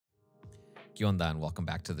¿Qué onda? And welcome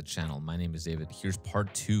back to the channel. My name is David. Here's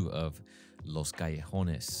part 2 of Los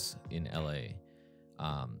Callejones in LA.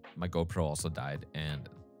 My GoPro also died, and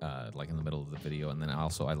like in the middle of the video, and then I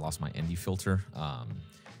lost my ND filter,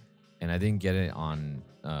 and I didn't get it on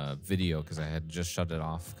video because I had just shut it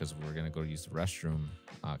off because we were gonna go use the restroom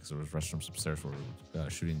because there was restrooms upstairs where we were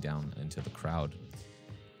shooting down into the crowd.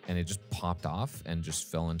 And it just popped off and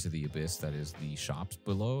just fell into the abyss that is the shops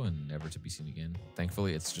below and never to be seen again.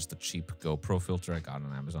 Thankfully, it's just a cheap GoPro filter I got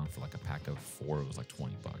on Amazon for like a pack of 4. It was like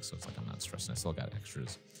 20 bucks. So it's like I'm not stressing. I still got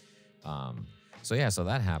extras. So yeah, so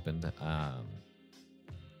that happened.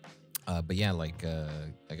 But yeah, like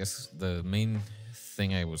I guess the main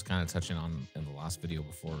thing I was kind of touching on in the last video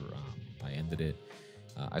before I ended it,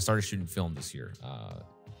 I started shooting film this year.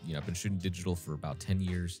 You know, I've been shooting digital for about 10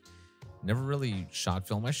 years. Never really shot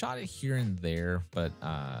film. I shot it here and there, but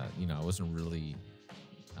you know, I wasn't really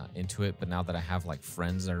into it. But now that I have like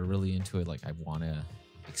friends that are really into it, like I want to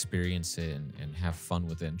experience it and have fun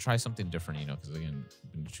with it and try something different, you know, because again,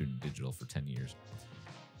 I've been shooting digital for 10 years.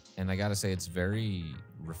 And I gotta say, it's very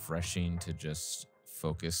refreshing to just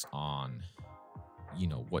focus on, you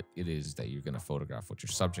know, what it is that you're gonna photograph, what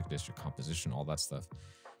your subject is, your composition, all that stuff.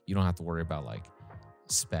 You don't have to worry about like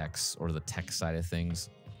specs or the tech side of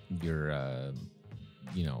things. You're,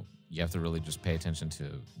 you know, you have to really just pay attention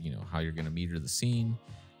to, you know, how you're going to meter the scene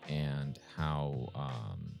and how,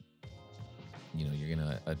 you know, you're going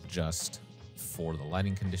to adjust for the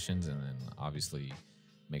lighting conditions, and then obviously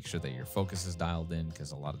make sure that your focus is dialed in,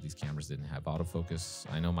 because a lot of these cameras didn't have autofocus.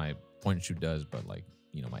 I know my point and shoot does, but like,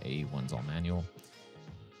 you know, my A1's all manual,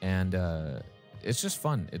 and it's just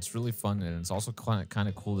fun. It's really fun, and it's also kind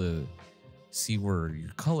of cool to see where your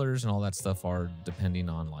colors and all that stuff are, depending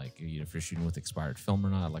on like, you know, if you're shooting with expired film or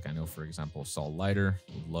not. Like I know, for example, Saul Leiter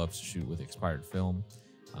would love to shoot with expired film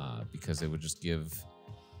because it would just give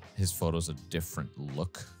his photos a different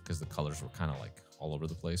look, because the colors were kind of like all over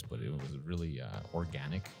the place, but it was really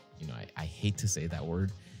organic. You know, I hate to say that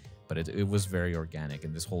word, but it was very organic,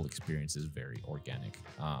 and this whole experience is very organic.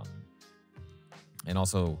 And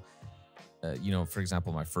also, you know, for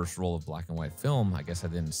example, my first roll of black and white film, I guess I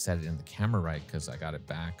didn't set it in the camera right because I got it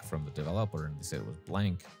back from the developer and they said it was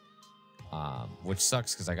blank, which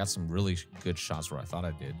sucks because I got some really good shots where I thought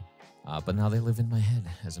I did, but now they live in my head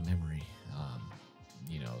as a memory.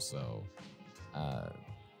 You know, so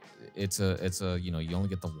it's a you know, you only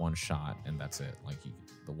get the one shot and that's it. Like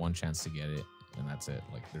the one chance to get it and that's it.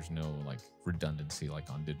 Like there's no like redundancy like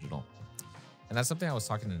on digital. And that's something I was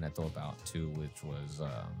talking to Neto about too, which was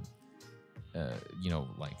you know,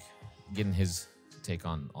 like getting his take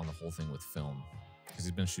on the whole thing with film, because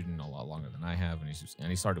he's been shooting a lot longer than I have, and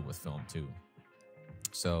he started with film too.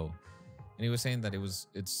 So, and he was saying that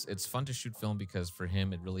it's fun to shoot film because for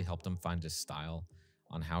him it really helped him find his style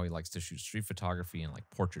on how he likes to shoot street photography and like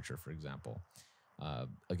portraiture, for example.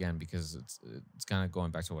 Again, because it's kind of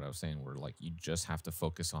going back to what I was saying, where like you just have to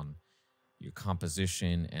focus on your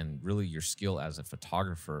composition and really your skill as a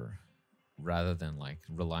photographer, rather than like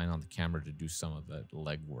relying on the camera to do some of the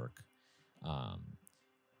legwork.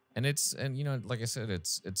 And you know, like I said,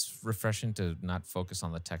 it's refreshing to not focus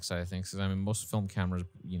on the tech side of things. Because I mean, most film cameras,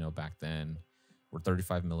 you know, back then were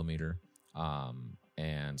 35 millimeter,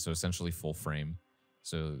 and so essentially full frame.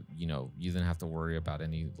 So you know, you didn't have to worry about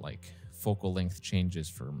any like focal length changes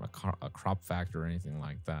from a crop factor or anything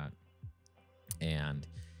like that. And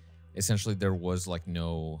essentially, there was like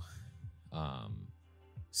no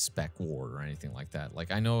spec war or anything like that. Like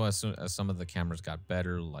I know as some of the cameras got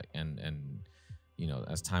better, like and you know,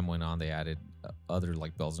 as time went on, they added other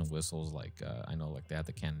like bells and whistles. Like I know like they had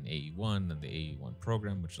the Canon AE1 and the AE1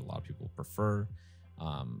 program, which a lot of people prefer.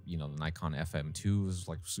 You know, the Nikon FM2 is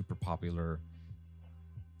like super popular.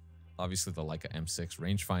 Obviously the Leica M6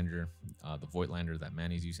 rangefinder, the Voigtlander that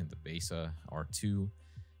Manny's using, the Besa R2.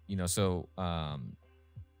 You know, so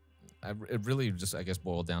it really just, I guess,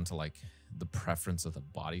 boiled down to like the preference of the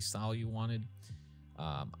body style you wanted.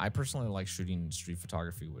 I personally like shooting street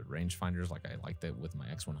photography with rangefinders. Like I liked it with my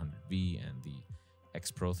X100V and the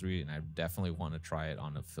X-Pro2, and I definitely want to try it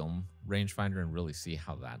on a film rangefinder and really see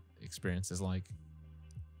how that experience is like.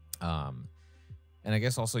 And I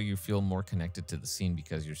guess also you feel more connected to the scene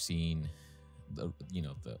because you're seeing the, you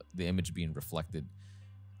know, the image being reflected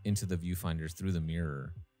into the viewfinders through the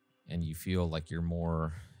mirror, and you feel like you're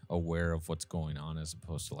more aware of what's going on as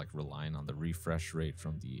opposed to like relying on the refresh rate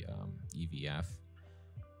from the EVF.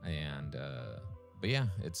 And but yeah,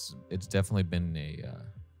 it's definitely been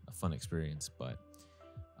a fun experience. But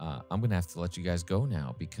I'm gonna have to let you guys go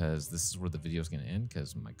now because this is where the video is gonna end,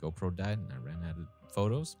 because my GoPro died and I ran out of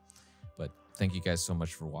photos. But thank you guys so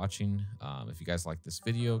much for watching. If you guys liked this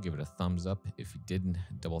video, give it a thumbs up. If you didn't,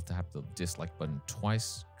 double tap the dislike button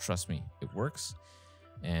twice. Trust me, it works.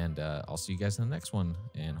 And I'll see you guys in the next one.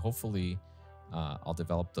 And hopefully I'll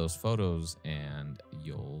develop those photos and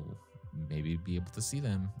you'll maybe be able to see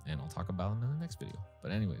them, and I'll talk about them in the next video.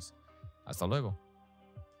 But anyways, hasta luego.